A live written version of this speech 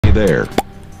already there,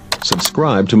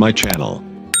 subscribe to my channel.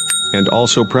 And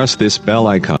also press this bell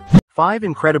icon. 5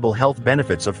 incredible health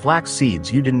benefits of flax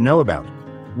seeds you didn't know about.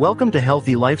 Welcome to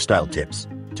Healthy Lifestyle Tips.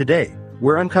 Today,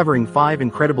 we're uncovering 5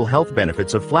 incredible health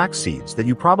benefits of flax seeds that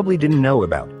you probably didn't know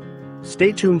about.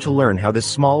 Stay tuned to learn how this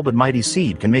small but mighty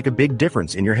seed can make a big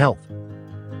difference in your health.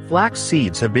 Flax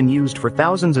seeds have been used for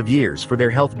thousands of years for their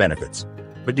health benefits.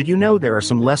 But did you know there are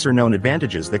some lesser-known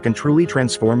advantages that can truly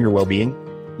transform your well-being?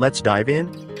 Let's dive in.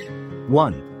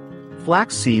 1.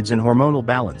 Flax seeds and hormonal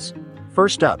balance.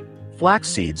 First up, flax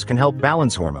seeds can help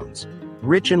balance hormones.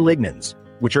 Rich in lignans,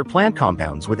 which are plant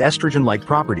compounds with estrogen-like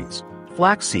properties,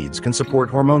 flax seeds can support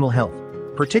hormonal health,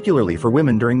 particularly for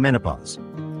women during menopause.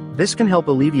 This can help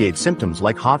alleviate symptoms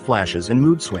like hot flashes and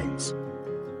mood swings.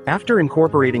 After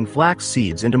incorporating flax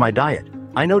seeds into my diet,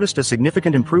 I noticed a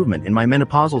significant improvement in my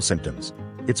menopausal symptoms.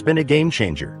 It's been a game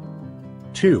changer.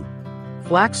 2.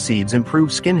 Flax seeds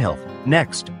improve skin health.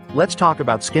 Next, let's talk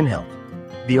about skin health.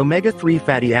 The omega-3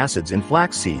 fatty acids in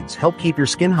flax seeds help keep your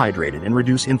skin hydrated and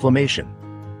reduce inflammation.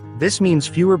 This means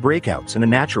fewer breakouts and a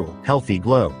natural, healthy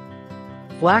glow.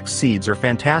 Flax seeds are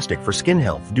fantastic for skin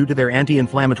health due to their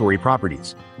anti-inflammatory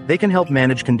properties. They can help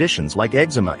manage conditions like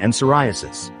eczema and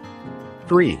psoriasis.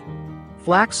 3.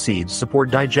 Flax seeds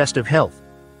support digestive health.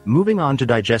 Moving on to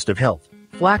digestive health,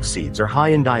 flax seeds are high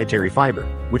in dietary fiber,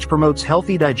 which promotes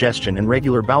healthy digestion and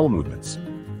regular bowel movements.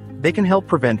 They can help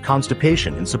prevent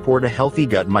constipation and support a healthy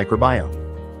gut microbiome.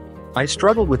 I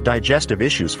struggled with digestive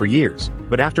issues for years,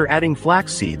 but after adding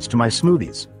flax seeds to my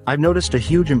smoothies, I've noticed a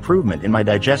huge improvement in my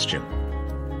digestion.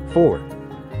 4.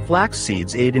 Flax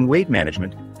seeds aid in weight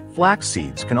management. Flax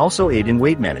seeds can also aid in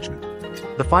weight management.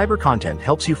 The fiber content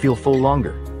helps you feel full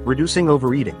longer, reducing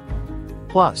overeating.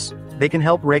 Plus, they can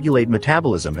help regulate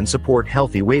metabolism and support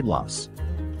healthy weight loss.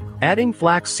 Adding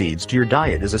flax seeds to your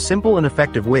diet is a simple and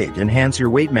effective way to enhance your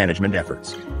weight management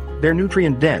efforts. They're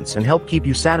nutrient-dense and help keep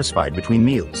you satisfied between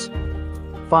meals.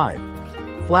 5.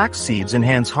 Flax seeds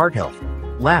enhance heart health.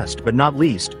 Last but not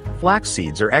least, flax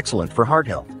seeds are excellent for heart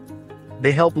health.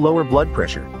 They help lower blood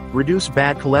pressure, reduce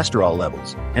bad cholesterol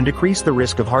levels, and decrease the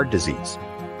risk of heart disease.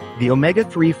 The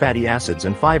omega-3 fatty acids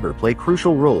and fiber play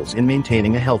crucial roles in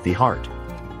maintaining a healthy heart.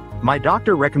 My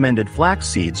doctor recommended flax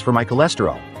seeds for my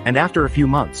cholesterol, and after a few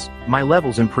months, my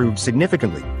levels improved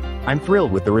significantly. I'm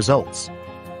thrilled with the results.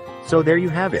 So there you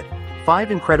have it,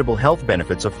 5 incredible health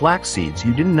benefits of flax seeds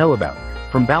you didn't know about.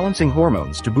 From balancing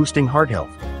hormones to boosting heart health,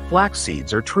 flax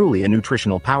seeds are truly a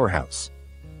nutritional powerhouse.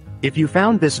 If you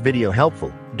found this video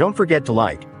helpful, don't forget to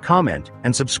like, comment,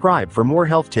 and subscribe for more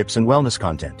health tips and wellness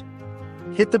content.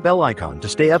 Hit the bell icon to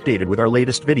stay updated with our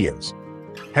latest videos.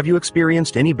 Have you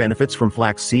experienced any benefits from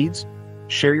flax seeds?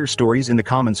 Share your stories in the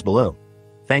comments below.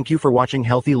 Thank you for watching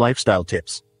Healthy Lifestyle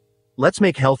Tips. Let's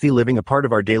make healthy living a part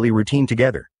of our daily routine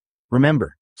together.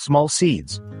 Remember, small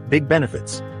seeds, big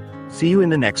benefits. See you in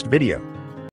the next video.